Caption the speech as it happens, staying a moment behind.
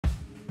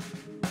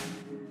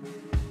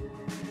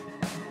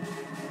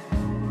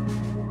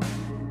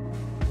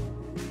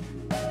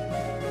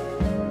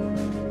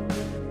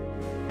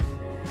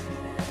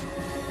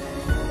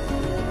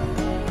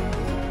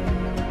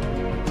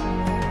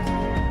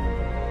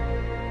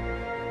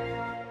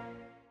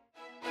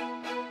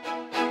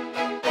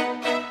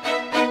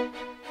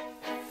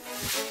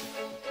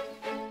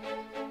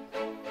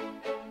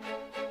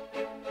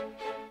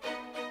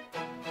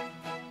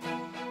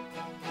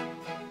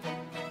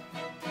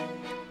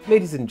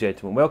Ladies and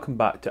gentlemen, welcome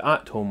back to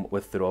At Home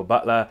with the Royal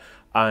Butler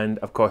and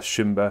of course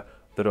Shumba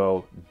The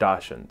Royal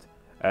Dachshund.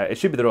 It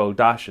should be the Royal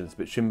Dachshunds,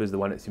 but Shumba's the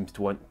one that seems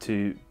to want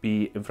to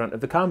be in front of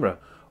the camera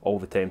all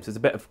the time, so it's a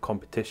bit of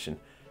competition.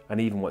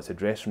 And he even wants a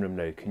dressing room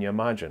now, can you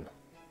imagine?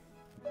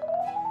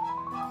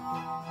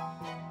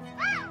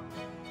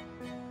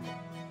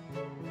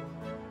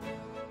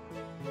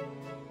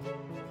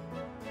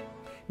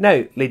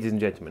 Now, ladies and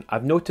gentlemen,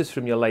 I've noticed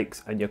from your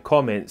likes and your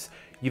comments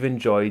you've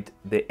enjoyed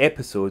the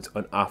episodes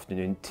on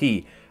afternoon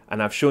tea,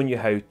 and I've shown you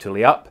how to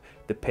lay up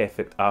the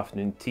perfect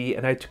afternoon tea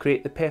and how to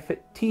create the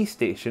perfect tea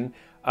station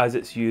as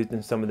it's used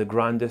in some of the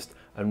grandest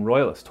and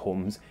royalist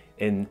homes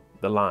in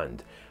the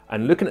land.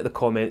 And looking at the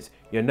comments,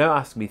 you're now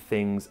asking me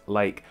things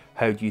like,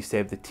 how do you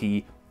serve the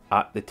tea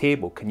at the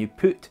table? Can you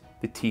put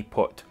the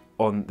teapot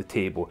on the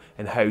table?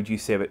 And how do you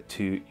serve it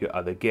to your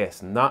other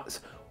guests? And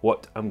that's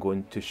what I'm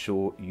going to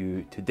show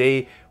you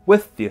today,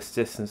 with the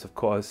assistance, of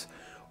course,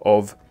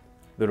 of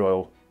the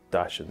Royal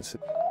Dachshunds.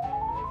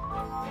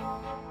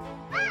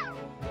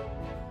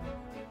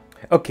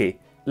 Okay,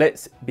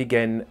 let's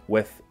begin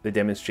with the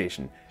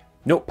demonstration.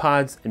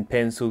 Notepads and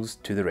pencils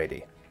to the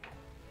ready.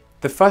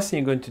 The first thing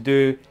you're going to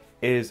do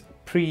is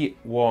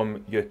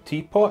pre-warm your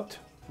teapot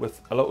with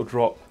a little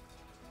drop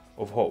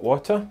of hot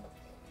water.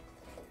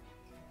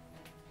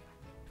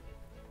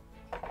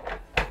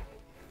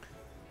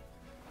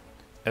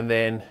 And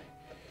then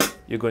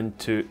you're going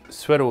to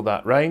swirl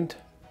that round,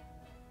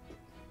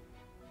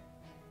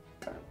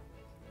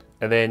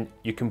 and then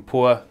you can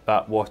pour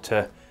that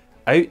water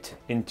out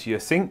into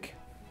your sink.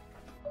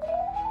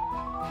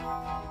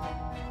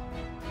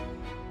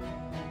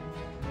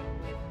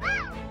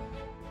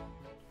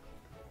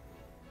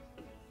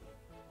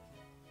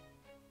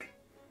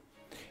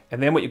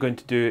 And then what you're going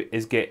to do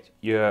is get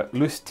your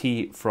loose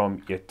tea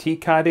from your tea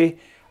caddy,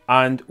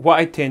 and what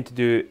I tend to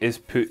do is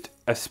put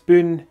a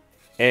spoon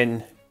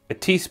in, a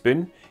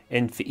teaspoon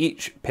in for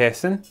each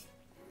person.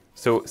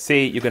 So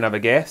say you're going to have a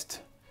guest,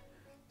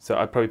 so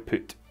I'd probably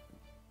put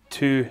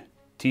 2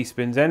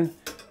 teaspoons in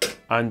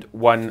and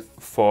 1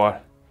 for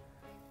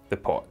the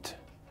pot.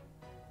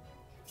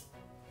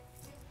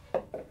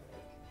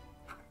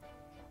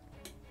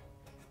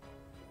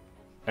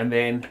 And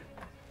then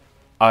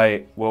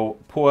I will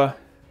pour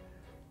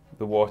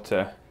the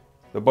water,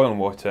 the boiling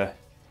water,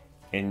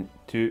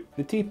 into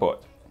the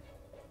teapot.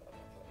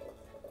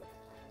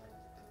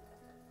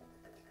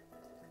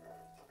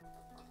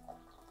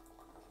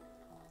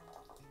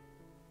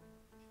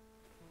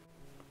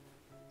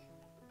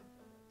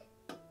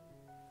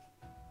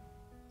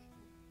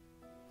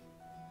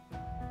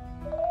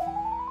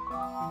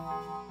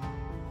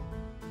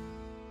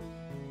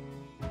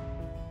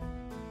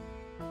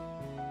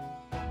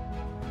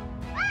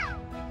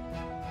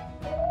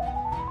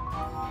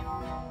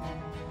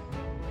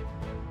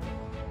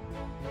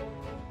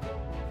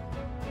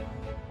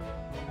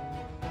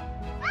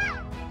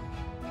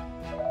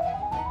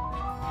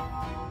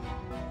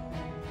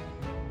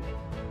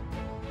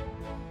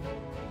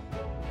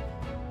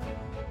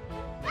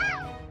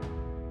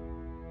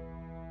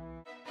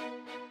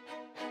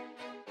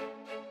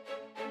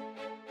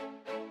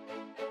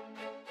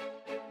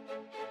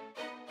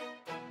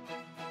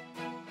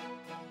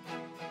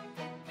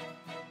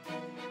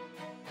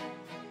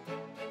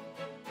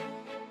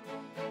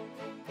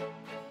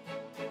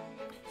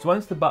 So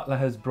once the butler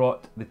has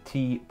brought the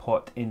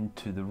teapot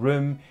into the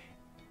room,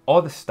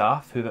 or the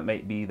staff, whoever it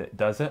might be that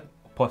does it,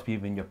 possibly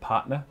even your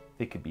partner,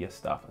 they could be a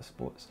staff I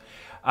suppose,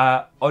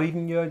 or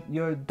even your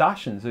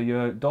Dachshunds or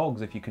your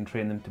dogs, if you can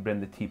train them to bring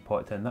the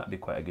teapot in, that'd be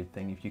quite a good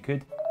thing if you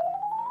could.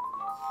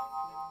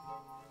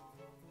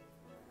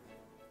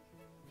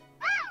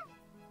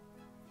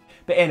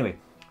 But anyway,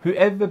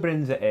 whoever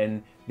brings it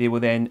in, they will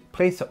then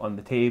place it on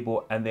the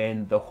table, and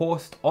then the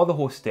host or the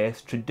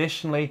hostess,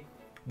 traditionally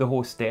the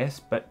hostess,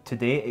 but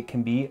today it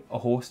can be a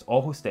host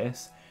or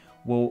hostess,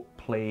 will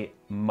play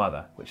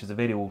mother, which is a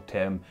very old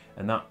term,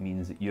 and that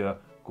means that you're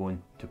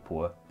going to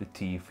pour the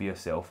tea for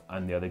yourself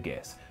and the other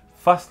guests.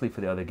 Firstly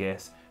for the other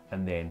guests,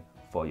 and then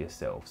for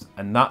yourselves.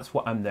 And that's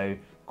what I'm now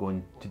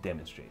going to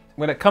demonstrate.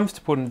 When it comes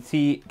to pouring the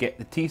tea, get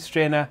the tea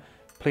strainer,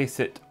 place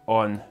it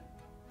on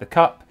the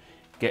cup,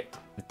 get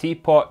the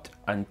teapot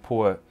and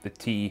pour the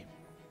tea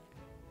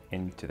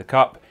into the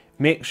cup.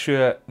 Make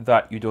sure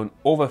that you don't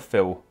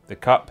overfill the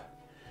cup,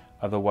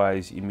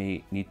 otherwise you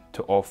may need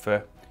to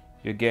offer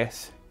your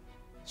guests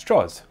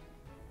straws.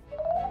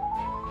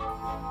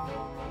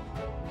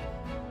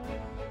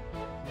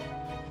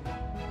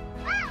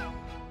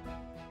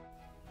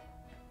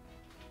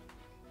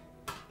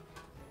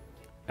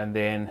 And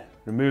then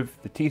remove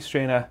the tea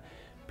strainer,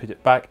 put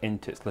it back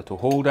into its little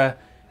holder.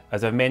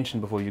 As I've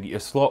mentioned before, you get your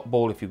slot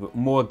bowl. If you've got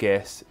more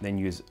guests, then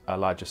use a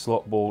larger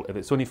slot bowl. If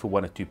it's only for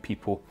 1 or 2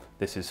 people,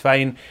 this is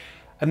fine.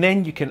 And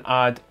then you can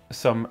add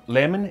some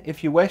lemon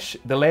if you wish.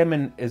 The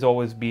lemon is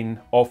always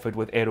been offered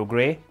with Earl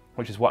Grey,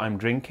 which is what I'm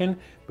drinking,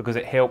 because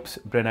it helps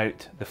bring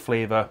out the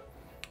flavour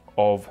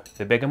of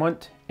the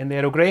bergamot in the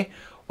Earl Grey.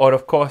 Or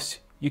of course,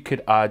 you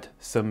could add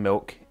some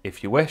milk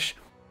if you wish.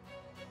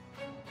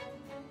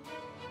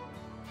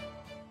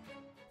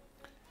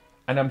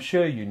 And I'm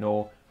sure you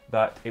know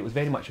that it was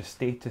very much a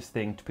status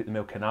thing to put the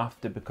milk in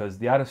after, because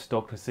the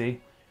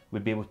aristocracy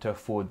would be able to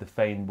afford the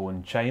fine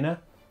bone china,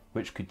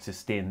 which could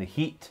sustain the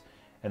heat,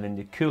 and then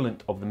the coolant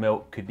of the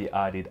milk could be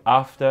added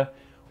after,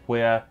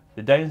 where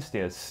the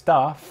downstairs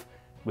staff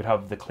would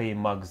have the clay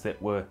mugs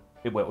that were,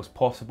 it was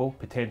possible,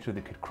 potentially they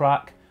could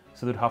crack,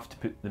 so they'd have to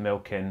put the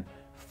milk in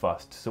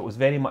first. So it was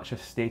very much a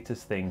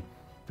status thing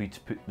for you to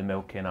put the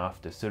milk in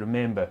after. So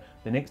remember,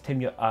 the next time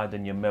you add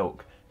in your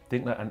milk,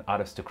 think like an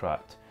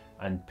aristocrat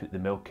and put the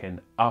milk in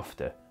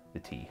after the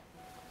tea.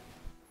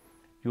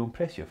 You'll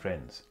impress your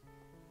friends.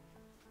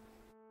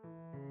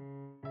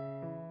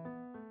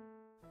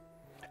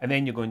 And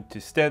then you're going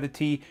to stir the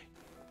tea.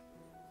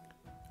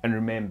 And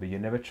remember, you're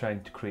never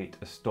trying to create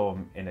a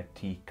storm in a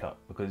teacup,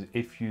 because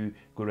if you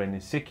go around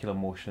in circular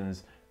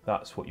motions,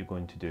 that's what you're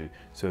going to do.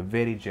 So a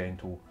very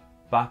gentle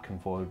back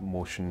and forward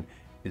motion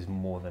is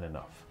more than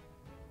enough.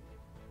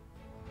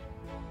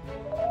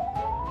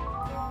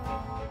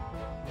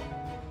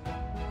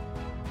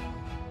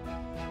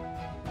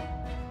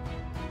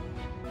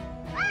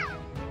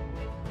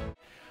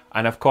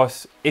 And of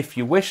course, if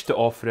you wish to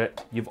offer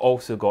it, you've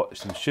also got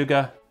some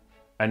sugar,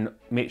 and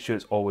make sure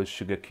it's always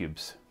sugar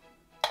cubes.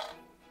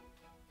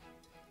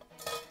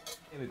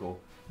 There we go.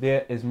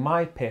 There is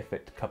my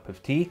perfect cup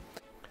of tea.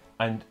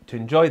 And to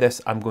enjoy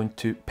this, I'm going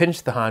to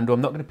pinch the handle.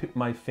 I'm not going to put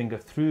my finger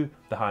through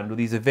the handle.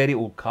 These are very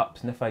old cups,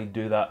 and if I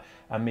do that,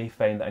 I may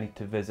find that I need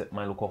to visit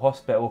my local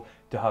hospital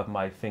to have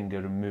my finger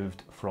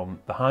removed from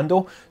the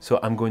handle. So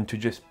I'm going to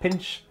just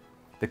pinch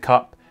the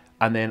cup,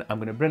 and then I'm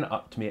going to bring it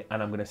up to me,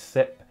 and I'm going to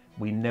sip.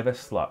 We never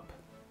slurp.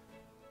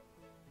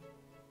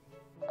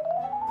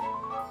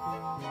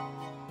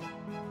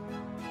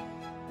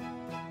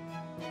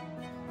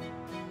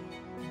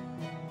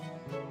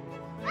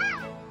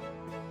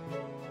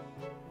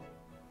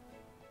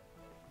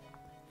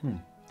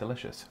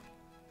 Delicious.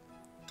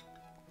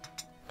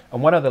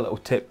 And one other little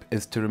tip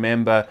is to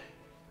remember,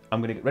 I'm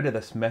going to get rid of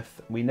this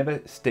myth. We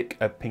never stick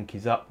our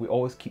pinkies up. We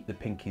always keep the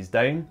pinkies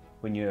down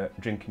when you're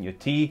drinking your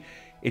tea.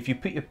 If you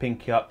put your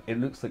pinky up, it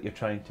looks like you're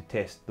trying to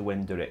test the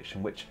wind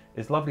direction, which,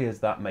 as lovely as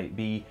that might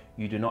be,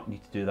 you do not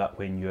need to do that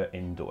when you're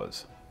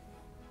indoors.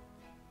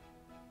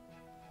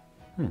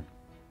 And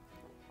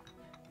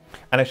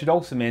I should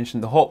also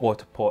mention the hot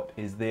water pot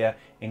is there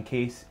in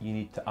case you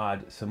need to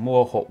add some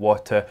more hot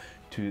water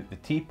to the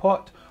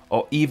teapot,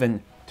 or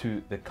even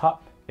to the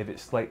cup if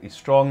it's slightly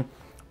strong.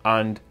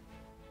 And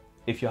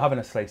if you're having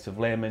a slice of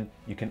lemon,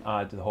 you can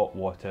add the hot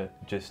water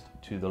just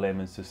to the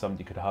lemon, so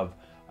somebody could have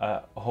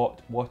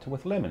hot water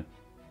with lemon.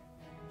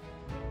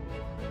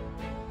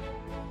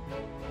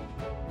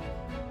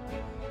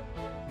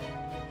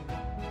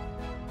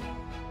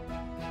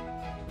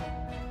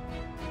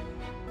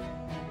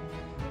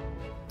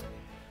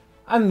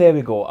 And there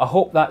we go. I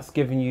hope that's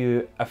given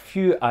you a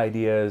few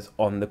ideas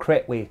on the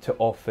correct way to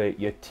offer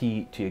your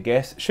tea to your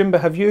guests.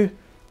 Shumba,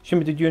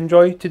 did you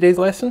enjoy today's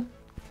lesson?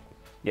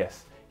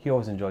 Yes, he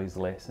always enjoys the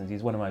lessons.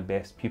 He's one of my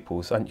best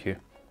pupils, aren't you?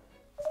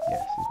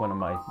 Yes, he's one of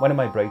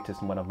my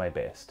brightest and one of my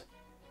best.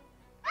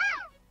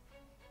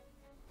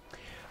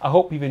 I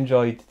hope you've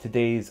enjoyed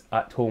today's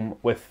At Home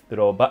with the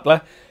Royal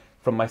Butler.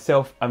 From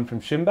myself and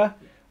from Shumba,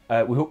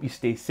 we hope you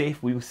stay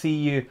safe. We will see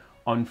you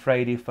on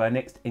Friday for our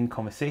next In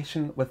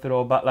Conversation with the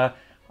Royal Butler.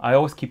 I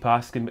always keep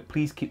asking, but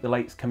please keep the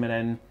likes coming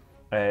in,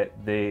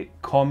 the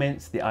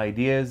comments, the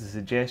ideas, the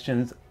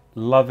suggestions.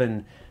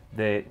 Loving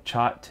the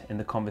chat and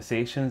the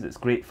conversations. It's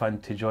great fun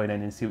to join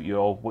in and see what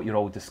you're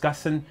all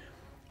discussing.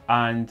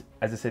 And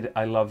as I said,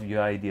 I love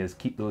your ideas.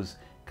 Keep those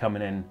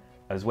coming in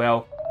as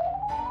well.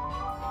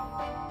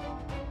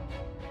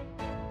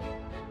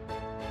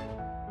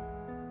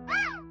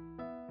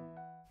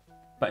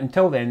 But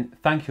until then,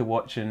 thank you for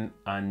watching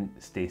and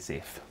stay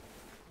safe.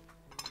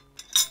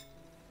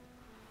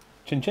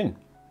 Chin chin.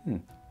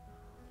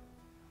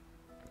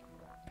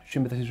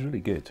 Shumba, this is really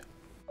good.